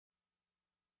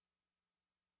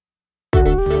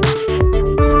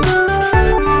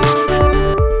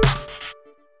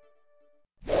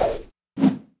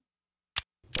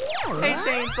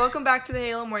Welcome back to the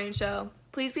Halo Morning Show.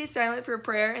 Please be silent for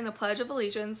prayer and the Pledge of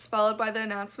Allegiance, followed by the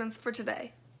announcements for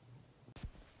today.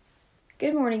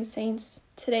 Good morning, Saints.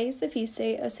 Today is the feast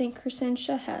day of St.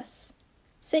 Crescentia Hess.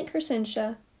 St.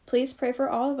 Crescentia, please pray for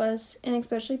all of us, and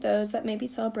especially those that may be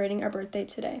celebrating our birthday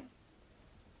today.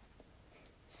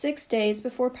 6 days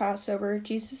before Passover,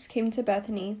 Jesus came to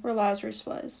Bethany, where Lazarus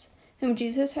was, whom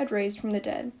Jesus had raised from the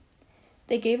dead.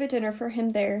 They gave a dinner for him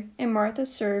there, and Martha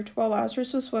served, while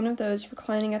Lazarus was one of those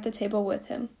reclining at the table with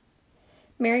him.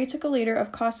 Mary took a liter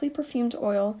of costly perfumed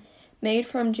oil, made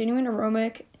from genuine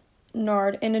aromatic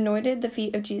nard, and anointed the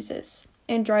feet of Jesus,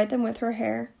 and dried them with her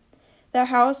hair. The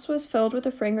house was filled with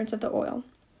the fragrance of the oil.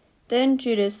 Then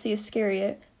Judas the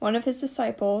Iscariot, one of his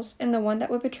disciples, and the one that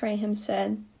would betray him,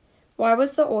 said, "Why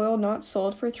was the oil not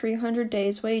sold for 300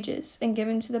 days' wages and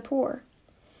given to the poor?"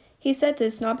 He said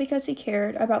this not because he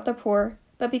cared about the poor,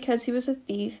 but because he was a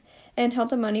thief and held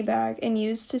the money bag and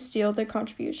used to steal the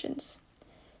contributions.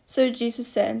 So Jesus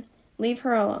said, "Leave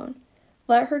her alone.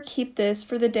 Let her keep this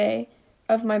for the day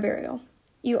of my burial.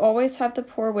 You always have the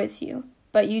poor with you,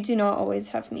 but you do not always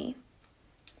have me."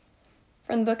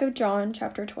 From the book of John,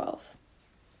 chapter 12.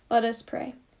 Let us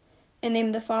pray. In the name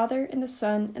of the Father, and the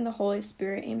Son, and the Holy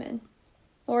Spirit, amen.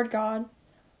 Lord God,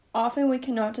 often we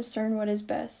cannot discern what is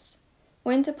best,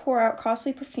 when to pour out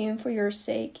costly perfume for your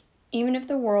sake, even if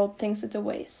the world thinks it's a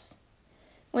waste,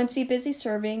 when to be busy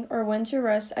serving, or when to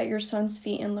rest at your Son's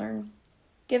feet and learn.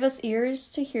 Give us ears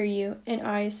to hear you and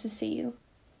eyes to see you.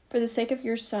 For the sake of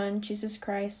your Son, Jesus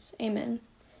Christ, amen.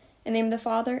 In the name of the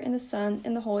Father, and the Son,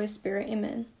 and the Holy Spirit,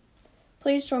 amen.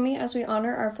 Please join me as we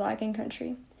honor our flag and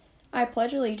country. I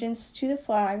pledge allegiance to the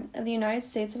flag of the United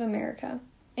States of America,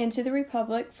 and to the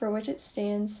republic for which it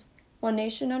stands, one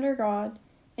nation under God,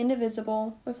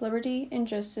 indivisible, with liberty and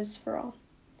justice for all.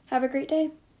 Have a great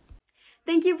day.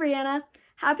 Thank you, Brianna.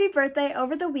 Happy birthday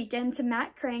over the weekend to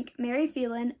Matt Crank, Mary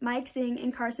Phelan, Mike Zing,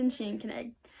 and Carson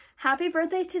Shankenig. Happy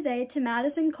birthday today to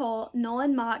Madison Cole,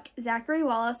 Nolan Mock, Zachary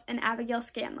Wallace, and Abigail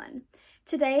Scanlon.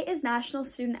 Today is National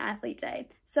Student Athlete Day.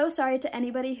 So sorry to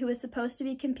anybody who is supposed to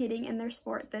be competing in their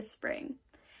sport this spring.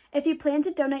 If you plan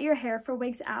to donate your hair for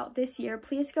Wigs Out this year,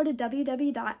 please go to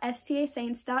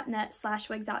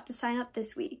www.stasaints.net/wigsout to sign up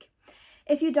this week.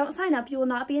 If you don't sign up, you will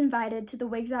not be invited to the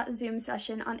Wigs Out Zoom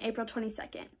session on April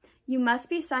 22nd. You must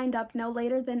be signed up no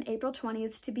later than April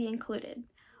 20th to be included.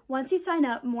 Once you sign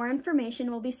up, more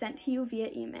information will be sent to you via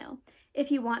email.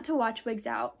 If you want to watch Wigs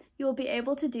Out, you will be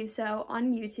able to do so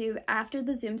on YouTube after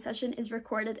the Zoom session is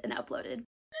recorded and uploaded.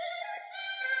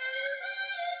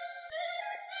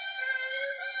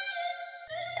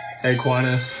 Hey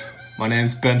Aquinas, my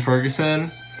name's Ben Ferguson,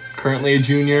 currently a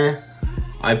junior.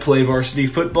 I play varsity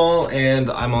football and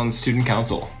I'm on student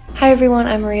council. Hi everyone,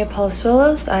 I'm Maria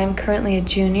Palazuelos. I'm currently a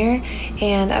junior,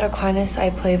 and at Aquinas I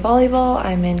play volleyball.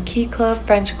 I'm in Key Club,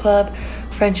 French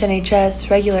NHS,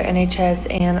 regular NHS,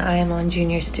 and I am on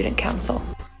junior student council.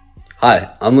 Hi,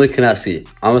 I'm Luke Konecki.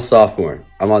 I'm a sophomore.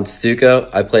 I'm on Stuco,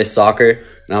 I play soccer,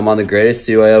 and I'm on the greatest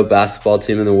UAO basketball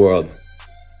team in the world.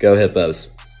 Go Hippos.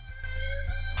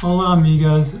 Hola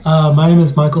amigos, my name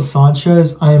is Michael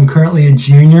Sanchez. I am currently a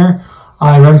junior.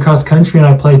 I run cross country and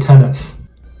I play tennis.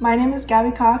 My name is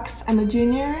Gabby Cox. I'm a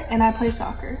junior and I play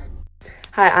soccer.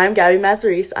 Hi, I'm Gabby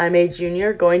Mazzarese. I'm a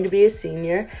junior, going to be a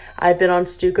senior. I've been on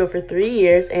Stuco for 3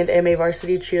 years and am a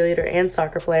varsity cheerleader and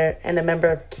soccer player and a member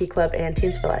of Key Club and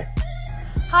Teens for Life.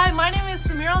 Hi, my name is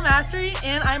Samir Al-Masri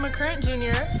and I'm a current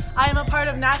junior. I am a part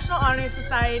of National Honor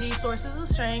Society, Sources of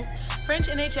Strength, French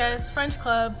NHS, French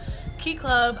Club, Key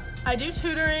Club. I do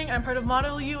tutoring, I'm part of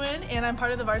Model UN, and I'm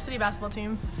part of the varsity basketball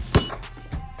team.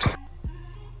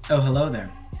 Oh, hello there.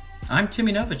 I'm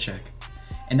Timmy Novacek,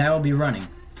 and I will be running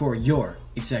for your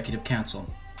executive council.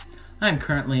 I'm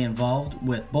currently involved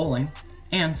with bowling,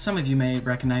 and some of you may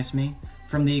recognize me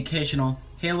from the occasional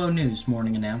Halo News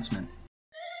morning announcement.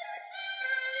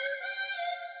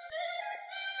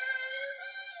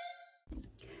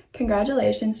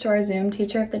 Congratulations to our Zoom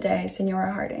Teacher of the Day,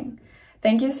 Senora Harding.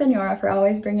 Thank you, Senora, for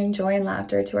always bringing joy and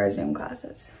laughter to our Zoom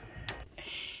classes.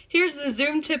 Here's the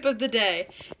Zoom tip of the day.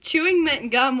 Chewing mint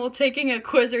gum while taking a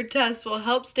quiz or test will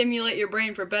help stimulate your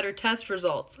brain for better test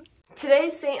results.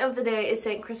 Today's saint of the day is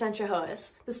St. Crescentia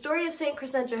Hoas. The story of St.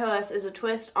 Crescentia Hoas is a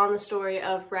twist on the story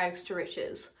of rags to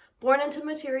riches. Born into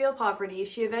material poverty,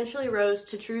 she eventually rose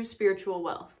to true spiritual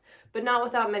wealth, but not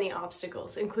without many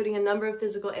obstacles, including a number of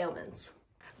physical ailments.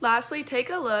 Lastly,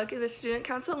 take a look at the Student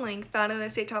Council link found on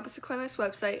the St. Thomas Aquinas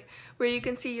website, where you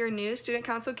can see your new Student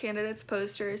Council candidates'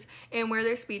 posters and where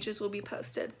their speeches will be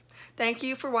posted. Thank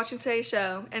you for watching today's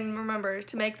show, and remember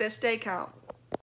to make this day count.